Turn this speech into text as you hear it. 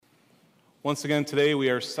Once again, today we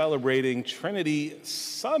are celebrating Trinity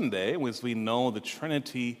Sunday. As we know, the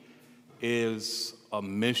Trinity is a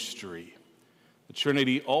mystery. The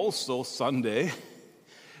Trinity also, Sunday,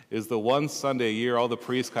 is the one Sunday a year all the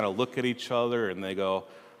priests kind of look at each other and they go,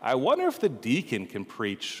 I wonder if the deacon can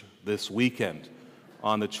preach this weekend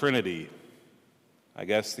on the Trinity. I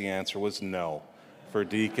guess the answer was no for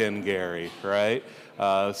Deacon Gary, right?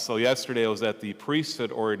 So yesterday I was at the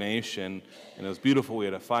priesthood ordination, and it was beautiful. We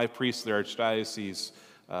had 5 priests of the Archdiocese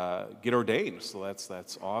get ordained, so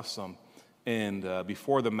that's awesome. And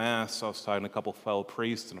before the Mass, I was talking to a couple fellow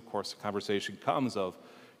priests, and of course the conversation comes of,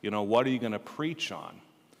 what are you going to preach on?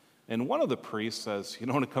 And one of the priests says,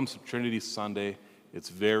 when it comes to Trinity Sunday, it's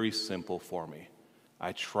very simple for me.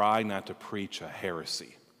 I try not to preach a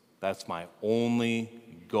heresy. That's my only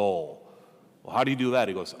goal. Well, how do you do that?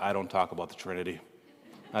 He goes, I don't talk about the Trinity.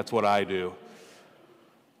 That's what I do.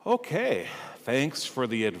 Okay, thanks for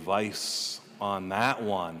the advice on that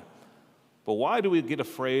one. But why do we get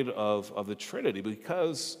afraid of the Trinity?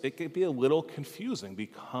 Because it can be a little confusing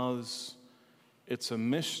because it's a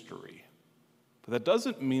mystery. But that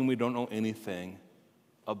doesn't mean we don't know anything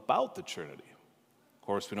about the Trinity. Of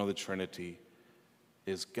course, we know the Trinity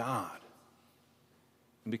is God.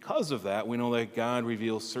 And because of that, we know that God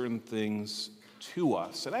reveals certain things to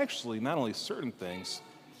us. And actually, not only certain things,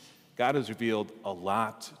 God has revealed a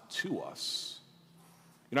lot to us.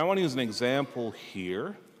 I want to use an example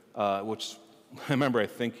here, which I remember, I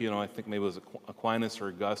think maybe it was Aquinas or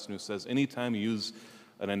Augustine who says, anytime you use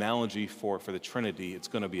an analogy for the Trinity, it's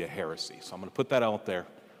going to be a heresy. So I'm going to put that out there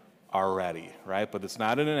already, right? But it's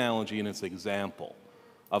not an analogy, and it's an example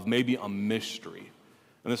of maybe a mystery.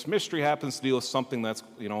 And this mystery happens to deal with something that's,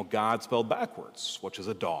 God spelled backwards, which is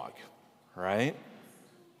a dog, right?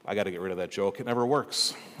 I got to get rid of that joke. It never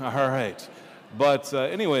works. All right. But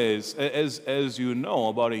anyways, as you know,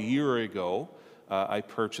 about a year ago, I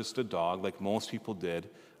purchased a dog like most people did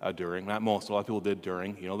a lot of people did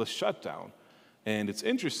during, the shutdown. And it's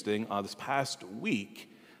interesting, this past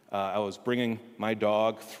week, I was bringing my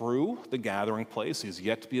dog through the gathering place. He's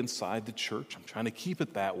yet to be inside the church. I'm trying to keep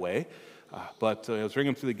it that way. But I was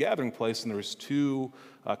bringing him through the gathering place, and there was 2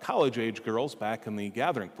 college-age girls back in the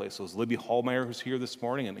gathering place. So it was Libby Hallmeyer, who's here this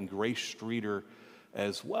morning, and Grace Streeter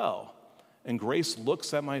as well. And Grace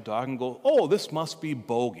looks at my dog and goes, oh, this must be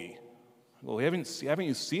Bogey. I go, haven't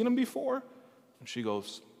you seen him before? And she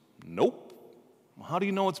goes, nope. Well, how do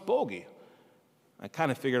you know it's Bogey? I kind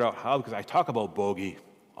of figured out how, because I talk about Bogey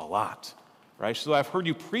a lot, right? So I've heard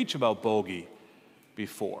you preach about Bogey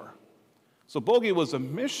before. So Bogey was a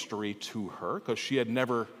mystery to her because she had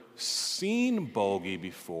never seen Bogey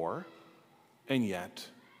before, and yet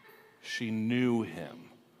she knew him.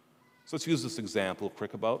 So let's use this example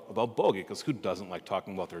quick about Bogey, because who doesn't like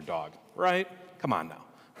talking about their dog, right? Come on now,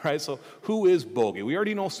 right? So who is Bogey? We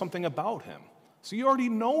already know something about him. So you already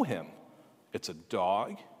know him. It's a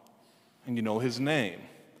dog, and you know his name.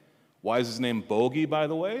 Why is his name Bogey, by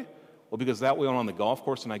the way? Well, because that way on the golf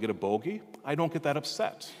course and I get a bogey, I don't get that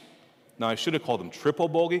upset. Now, I should have called him triple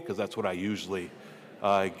bogey, because that's what I usually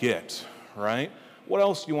get, right? What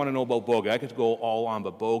else do you want to know about Bogey? I could go all on,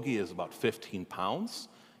 but Bogey is about 15 pounds.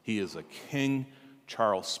 He is a King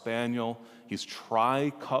Charles Spaniel. He's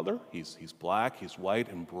tricolor. He's black, he's white,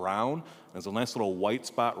 and brown. There's a nice little white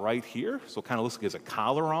spot right here, so it kind of looks like he has a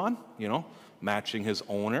collar on, matching his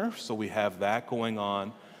owner. So we have that going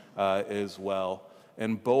on as well.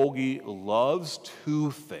 And Bogey loves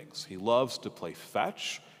 2 things. He loves to play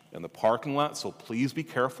fetch in the parking lot, so please be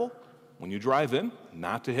careful when you drive in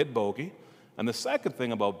not to hit Bogey. And the second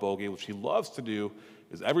thing about Bogey, which he loves to do,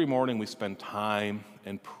 is every morning we spend time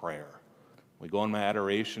in prayer. We go in my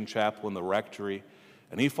adoration chapel in the rectory,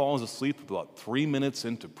 and he falls asleep about 3 minutes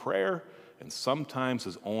into prayer, and sometimes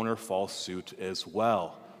his owner falls suit as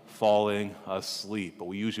well, falling asleep. But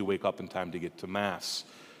we usually wake up in time to get to Mass.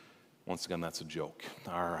 Once again, that's a joke.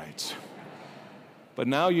 All right. But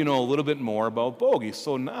now you know a little bit more about Bogey.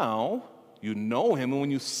 So now you know him, and when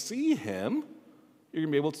you see him, you're going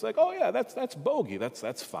to be able to say, oh, yeah, that's Bogey.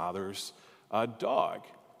 That's Father's dog.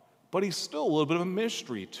 But he's still a little bit of a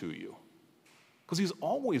mystery to you, because he's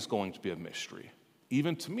always going to be a mystery.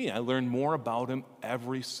 Even to me, I learn more about him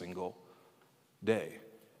every single day.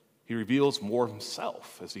 He reveals more of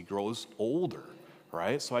himself as he grows older,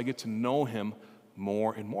 right? So I get to know him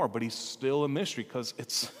more and more, but he's still a mystery because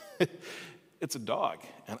it's a dog,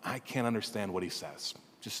 and I can't understand what he says.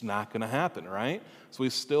 Just not going to happen, right? So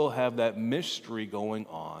we still have that mystery going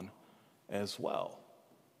on as well.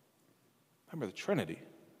 Remember, the Trinity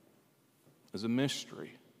is a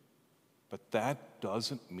mystery, but that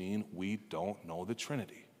doesn't mean we don't know the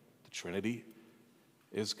Trinity. The Trinity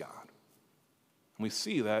is God. We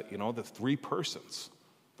see that, the three persons,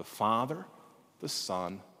 the Father, the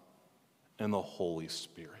Son, and the Holy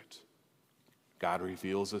Spirit. God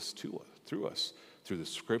reveals this through us, through the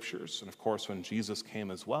Scriptures. And of course, when Jesus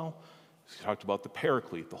came as well, he talked about the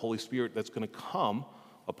Paraclete, the Holy Spirit that's going to come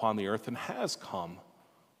upon the earth and has come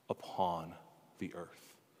upon the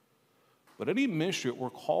earth. But any ministry that we're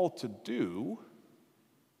called to do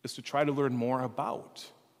is to try to learn more about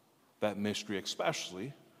that mystery,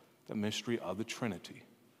 especially the mystery of the Trinity,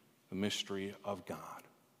 the mystery of God.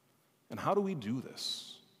 And how do we do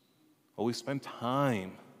this? Well, we spend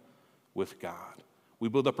time with God. We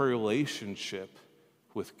build up a relationship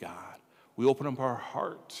with God. We open up our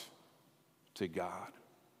heart to God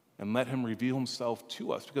and let him reveal himself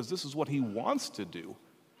to us, because this is what he wants to do.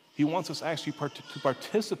 He wants us actually to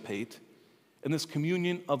participate in this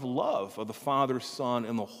communion of love of the Father, Son,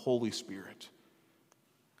 and the Holy Spirit.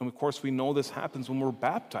 And of course, we know this happens when we're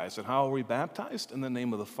baptized. And how are we baptized? In the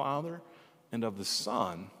name of the Father, and of the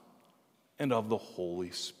Son, and of the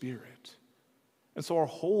Holy Spirit. And so our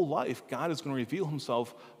whole life, God is going to reveal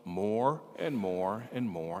himself more and more and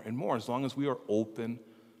more and more, as long as we are open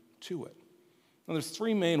to it. Now, there's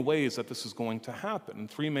three main ways that this is going to happen, and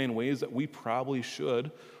three main ways that we probably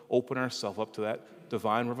should open ourselves up to that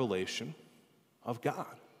divine revelation of God.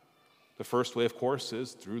 The first way, of course,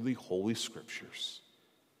 is through the Holy Scriptures.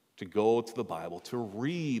 To go to the Bible, to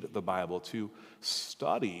read the Bible, to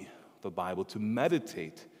study the Bible, to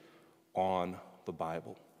meditate on the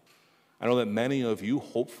Bible. I know that many of you,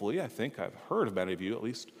 hopefully, I think I've heard of many of you at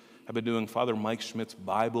least, have been doing Father Mike Schmidt's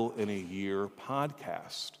Bible in a Year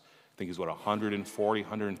podcast. I think he's, 140,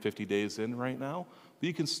 150 days in right now? But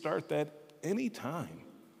you can start that anytime.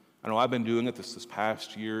 I know I've been doing it this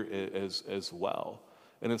past year as well.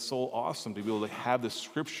 And it's so awesome to be able to have the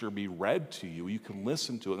Scripture be read to you. You can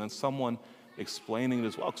listen to it, and then someone explaining it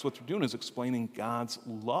as well. Because what they're doing is explaining God's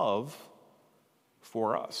love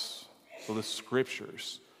for us. So the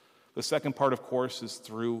Scriptures. The second part, of course, is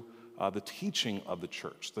through the teaching of the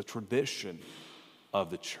church, the tradition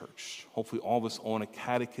of the church. Hopefully all of us own a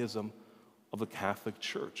catechism of the Catholic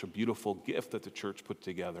Church, a beautiful gift that the church put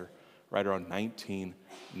together right around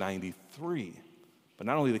 1993. But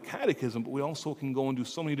not only the catechism, but we also can go and do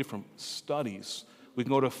so many different studies. We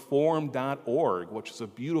can go to form.org, which is a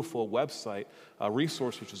beautiful website, a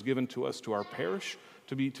resource which is given to us, to our parish,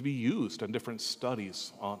 to be used on different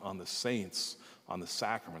studies on the saints, on the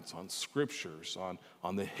sacraments, on scriptures,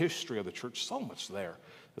 on the history of the church. So much there.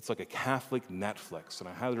 It's like a Catholic Netflix, and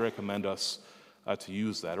I highly recommend us to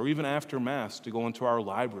use that. Or even after Mass, to go into our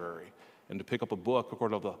library and to pick up a book,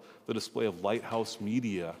 according to the display of Lighthouse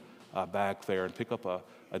Media back there, and pick up a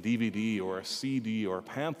DVD or a CD or a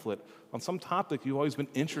pamphlet on some topic you've always been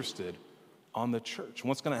interested on the church. And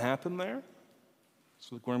what's going to happen there?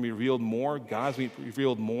 So we're going to be revealed more. God's going to be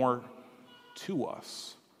revealed more to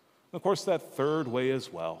us. And of course, that third way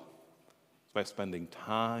as well is by spending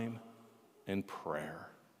time in prayer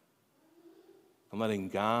and letting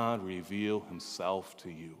God reveal himself to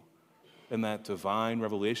you in that divine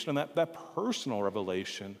revelation and that personal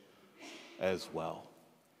revelation as well.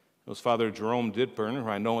 It was Father Jerome Ditburn, who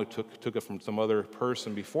I know took it from some other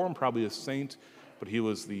person before him, probably a saint, but he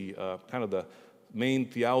was the kind of the main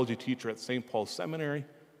theology teacher at St. Paul's Seminary,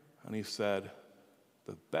 and he said,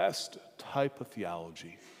 the best type of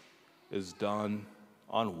theology is done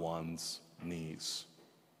on one's knees.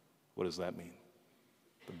 What does that mean?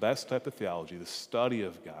 The best type of theology, the study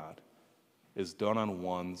of God, is done on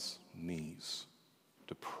one's knees,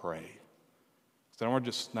 to pray. So then we're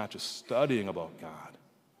not just studying about God,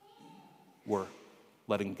 we're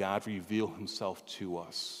letting God reveal himself to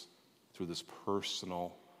us through this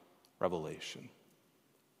personal revelation.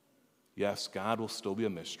 Yes, God will still be a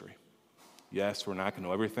mystery. Yes, we're not going to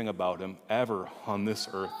know everything about him ever on this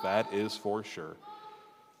earth, that is for sure.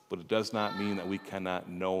 But it does not mean that we cannot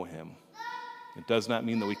know him. It does not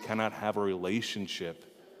mean that we cannot have a relationship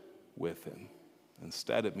with him.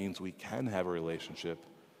 Instead, it means we can have a relationship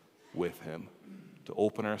with him, to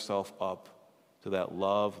open ourselves up to that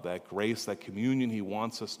love, that grace, that communion he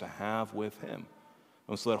wants us to have with him.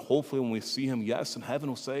 And so that hopefully when we see him, yes, in heaven,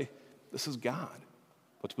 we'll say, this is God.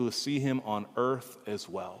 But to be able to see him on earth as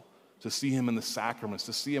well, to see him in the sacraments,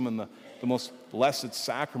 to see him in the most blessed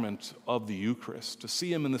sacrament of the Eucharist, to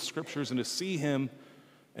see him in the Scriptures, and to see him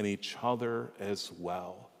in each other as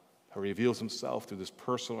well. He reveals himself through this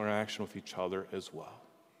personal interaction with each other as well.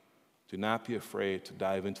 Do not be afraid to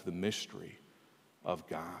dive into the mystery of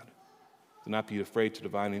God. Do not be afraid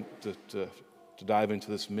to dive into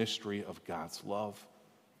this mystery of God's love.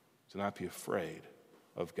 Do not be afraid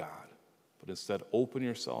of God, but instead open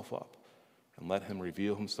yourself up and let him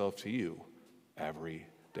reveal himself to you every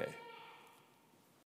day.